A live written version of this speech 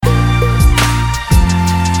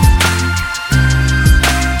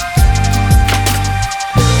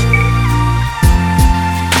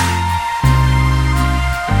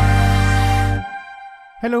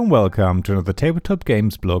Hello and welcome to another Tabletop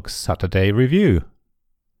Games Blog Saturday review.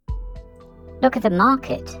 Look at the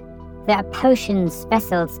market. There are potions,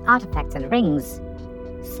 vessels, artifacts and rings.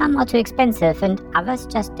 Some are too expensive and others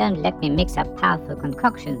just don't let me mix up powerful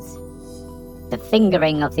concoctions. The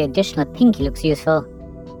fingering of the additional pinky looks useful,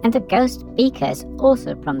 and the ghost beaker is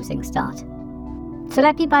also a promising start. So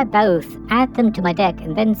let me buy both, add them to my deck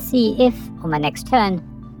and then see if, on my next turn,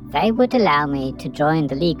 they would allow me to join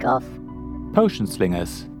the league of Potion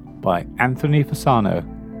Slingers by Anthony Fasano.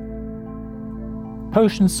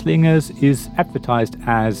 Potion Slingers is advertised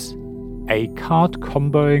as a card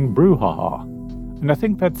comboing brouhaha, and I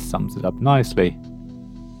think that sums it up nicely.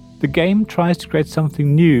 The game tries to create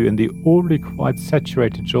something new in the already quite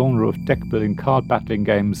saturated genre of deck-building card battling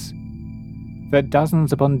games. There are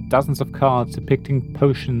dozens upon dozens of cards depicting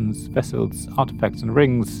potions, vessels, artifacts and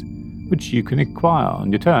rings, which you can acquire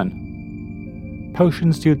on your turn.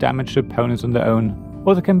 Potions deal damage to opponents on their own,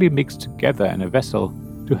 or they can be mixed together in a vessel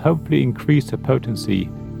to hopefully increase their potency,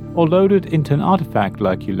 or loaded into an artifact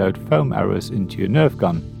like you load foam arrows into your Nerf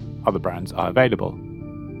gun. Other brands are available.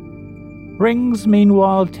 Rings,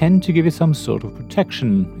 meanwhile, tend to give you some sort of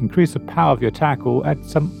protection, increase the power of your attack, or add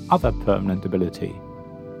some other permanent ability.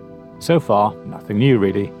 So far, nothing new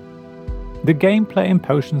really. The gameplay in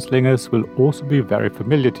Potion Slingers will also be very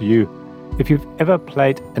familiar to you if you've ever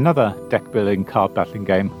played another deck-building card battling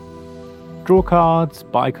game. Draw cards,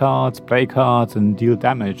 buy cards, play cards and deal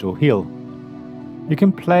damage or heal. You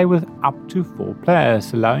can play with up to 4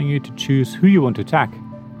 players, allowing you to choose who you want to attack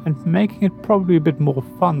and making it probably a bit more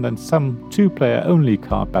fun than some 2-player only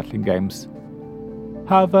card battling games.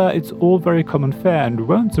 However, it's all very common fare and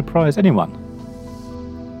won't surprise anyone.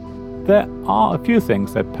 There are a few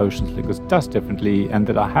things that Potion Slingers does differently and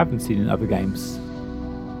that I haven't seen in other games.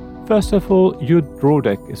 First of all, your draw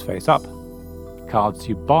deck is face up. Cards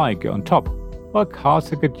you buy go on top, while cards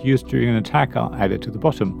that get used during an attack are added to the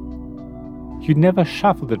bottom. You never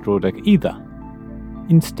shuffle the draw deck either.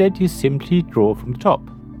 Instead, you simply draw from the top.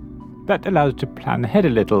 That allows you to plan ahead a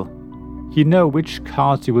little. You know which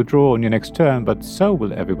cards you will draw on your next turn, but so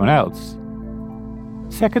will everyone else.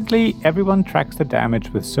 Secondly, everyone tracks the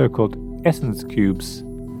damage with so-called essence cubes.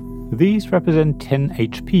 These represent 10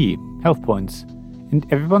 HP, health points, and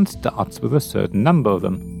everyone starts with a certain number of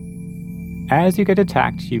them. As you get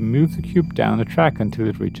attacked, you move the cube down the track until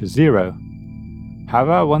it reaches 0.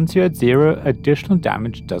 However, once you're at 0, additional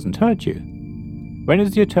damage doesn't hurt you. When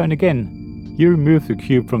it's your turn again, you remove the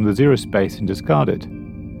cube from the 0 space and discard it.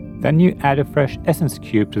 Then you add a fresh essence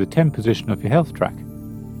cube to the 10 position of your health track.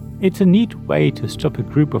 It's a neat way to stop a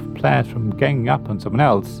group of players from ganging up on someone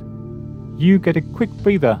else. You get a quick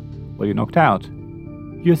breather while you're knocked out.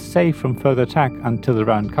 You're safe from further attack until the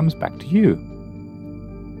round comes back to you.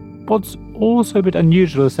 What's also a bit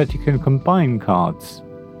unusual is that you can combine cards.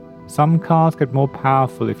 Some cards get more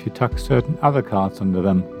powerful if you tuck certain other cards under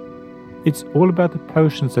them. It's all about the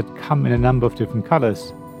potions that come in a number of different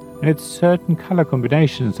colors, and it's certain color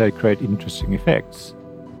combinations that create interesting effects.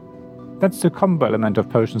 That's the combo element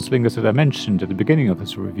of Potion Slingers that I mentioned at the beginning of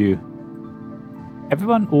this review.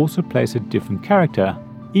 Everyone also plays a different character,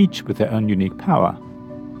 each with their own unique power.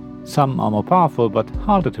 Some are more powerful but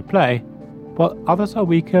harder to play, while others are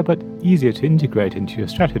weaker but easier to integrate into your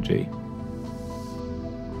strategy.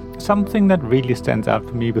 Something that really stands out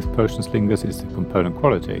for me with Potion Slingers is the component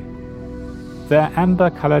quality. They're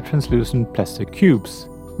amber color translucent plastic cubes,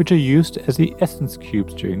 which are used as the essence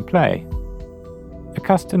cubes during play. A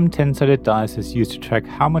custom 10-sided dice is used to track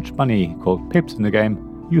how much money, called pips in the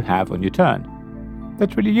game, you have on your turn.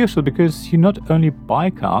 That's really useful because you not only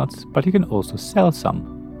buy cards, but you can also sell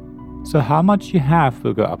some. So how much you have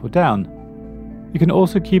will go up or down. You can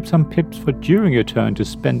also keep some pips for during your turn to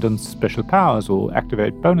spend on special powers or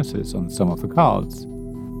activate bonuses on some of the cards.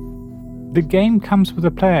 The game comes with a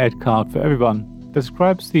player aid card for everyone that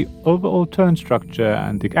describes the overall turn structure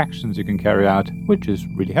and the actions you can carry out, which is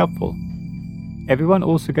really helpful. Everyone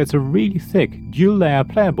also gets a really thick dual layer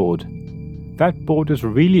player board. That board is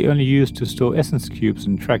really only used to store essence cubes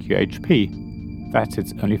and track your HP. That's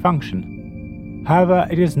its only function. However,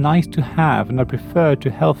 it is nice to have, and I prefer to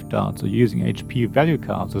health darts or using HP value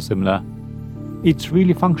cards or similar. It's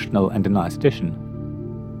really functional and a nice addition.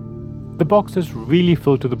 The box is really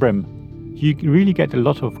full to the brim. You really get a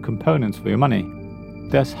lot of components for your money.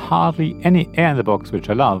 There's hardly any air in the box, which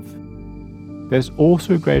I love. There's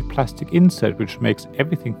also a great plastic insert which makes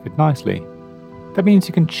everything fit nicely. That means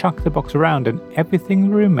you can chuck the box around and everything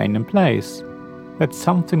will remain in place. That's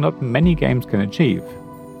something not many games can achieve.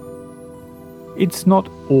 It's not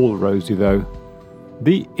all rosy though.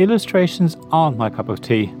 The illustrations aren't my cup of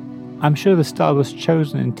tea. I'm sure the style was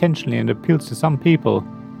chosen intentionally and appeals to some people.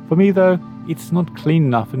 For me though, it's not clean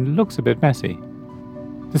enough and looks a bit messy.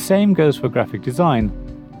 The same goes for graphic design.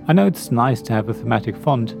 I know it's nice to have a thematic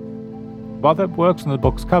font. While that works on the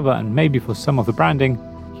box cover and maybe for some of the branding,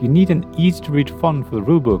 you need an easy-to-read font for the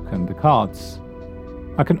rulebook and the cards.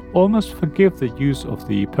 I can almost forgive the use of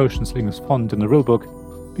the Potion Slingers font in the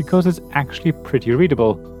rulebook because it's actually pretty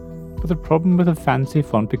readable, but the problem with a fancy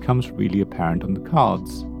font becomes really apparent on the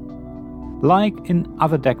cards. Like in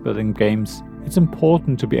other deck building games, it's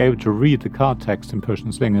important to be able to read the card text in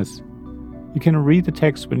Potion Slingers. You can read the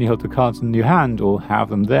text when you hold the cards in your hand or have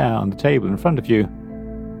them there on the table in front of you.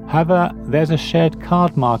 However, there's a shared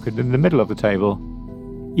card market in the middle of the table.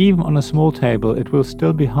 Even on a small table, it will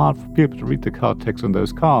still be hard for people to read the card text on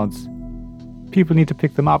those cards. People need to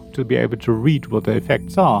pick them up to be able to read what the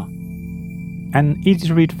effects are. An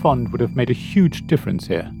easy-to-read font would have made a huge difference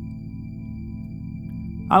here.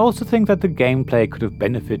 I also think that the gameplay could have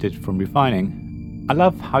benefited from refining. I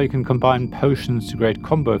love how you can combine potions to create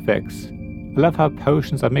combo effects. I love how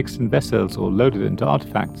potions are mixed in vessels or loaded into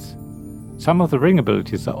artifacts. Some of the ring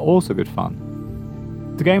abilities are also good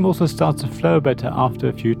fun. The game also starts to flow better after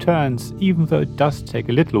a few turns, even though it does take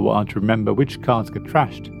a little while to remember which cards get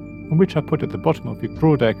trashed and which are put at the bottom of your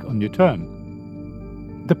draw deck on your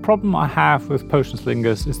turn. The problem I have with Potion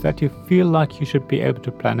Slingers is that you feel like you should be able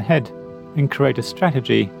to plan ahead and create a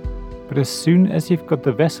strategy, but as soon as you've got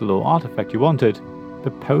the vessel or artifact you wanted,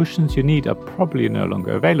 the potions you need are probably no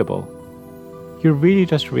longer available. You're really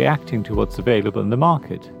just reacting to what's available in the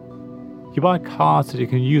market. You buy cards that you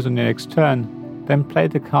can use on your next turn, then play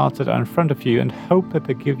the cards that are in front of you and hope that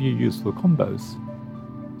they give you useful combos.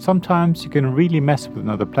 Sometimes you can really mess with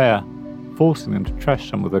another player, forcing them to trash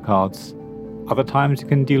some of the cards. Other times you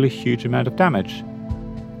can deal a huge amount of damage.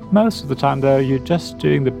 Most of the time though, you're just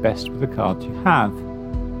doing the best with the cards you have.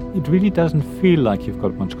 It really doesn't feel like you've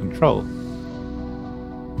got much control.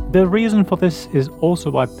 The reason for this is also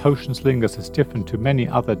why Potion Slingers is different to many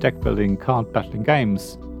other deck building card battling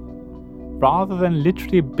games. Rather than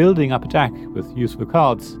literally building up a deck with useful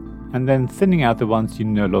cards and then thinning out the ones you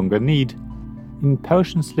no longer need, in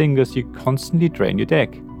Potion Slingers you constantly drain your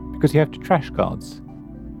deck because you have to trash cards.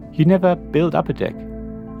 You never build up a deck.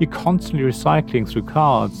 You're constantly recycling through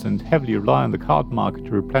cards and heavily rely on the card market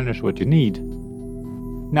to replenish what you need.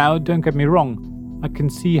 Now, don't get me wrong, I can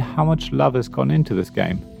see how much love has gone into this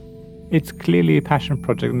game. It's clearly a passion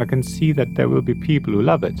project and I can see that there will be people who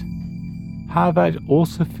love it. However, it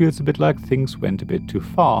also feels a bit like things went a bit too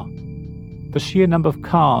far. The sheer number of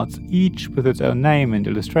cards, each with its own name and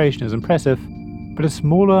illustration, is impressive, but a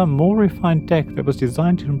smaller, more refined deck that was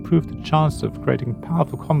designed to improve the chances of creating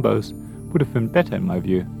powerful combos would have been better in my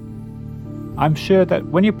view. I'm sure that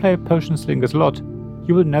when you play Potion Slingers a lot,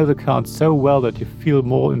 you will know the cards so well that you feel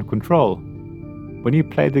more in control. When you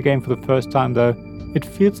play the game for the first time though, it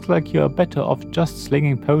feels like you are better off just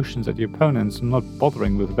slinging potions at your opponents and not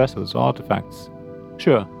bothering with vessels or artifacts.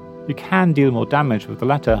 Sure, you can deal more damage with the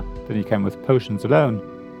latter than you can with potions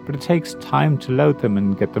alone, but it takes time to load them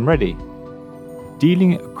and get them ready.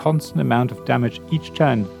 Dealing a constant amount of damage each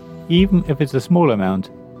turn, even if it's a small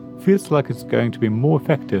amount, feels like it's going to be more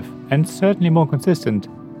effective and certainly more consistent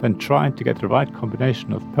than trying to get the right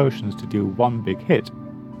combination of potions to deal one big hit.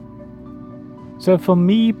 So for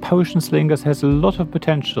me, Potion Slingers has a lot of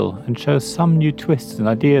potential and shows some new twists and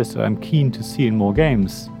ideas that I'm keen to see in more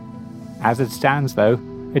games. As it stands though,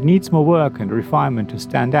 it needs more work and refinement to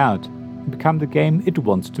stand out and become the game it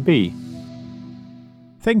wants to be.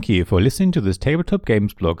 Thank you for listening to this Tabletop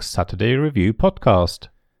Games Blog Saturday Review podcast.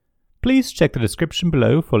 Please check the description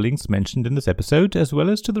below for links mentioned in this episode as well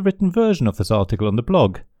as to the written version of this article on the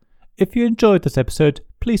blog. If you enjoyed this episode,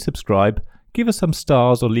 please subscribe, give us some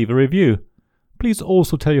stars or leave a review. Please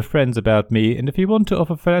also tell your friends about me, and if you want to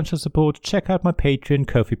offer financial support, check out my Patreon and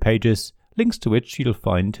Ko-fi pages, links to which you'll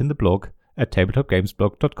find in the blog at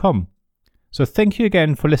tabletopgamesblog.com. So thank you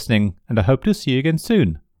again for listening, and I hope to see you again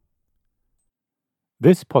soon.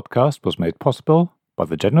 This podcast was made possible by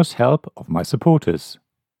the generous help of my supporters.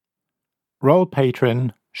 Royal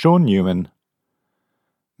Patron Sean Newman,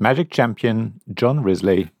 Magic Champion John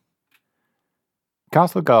Risley,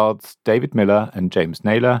 Castle Guards David Miller and James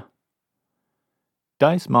Naylor,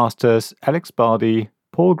 Dice Masters Alex Bardi,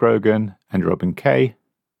 Paul Grogan and Robin Kay,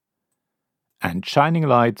 and Shining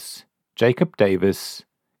Lights Jacob Davis,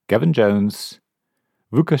 Gavin Jones,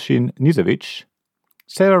 Vukasin Nizovic,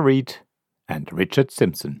 Sarah Reed and Richard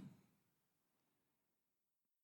Simpson.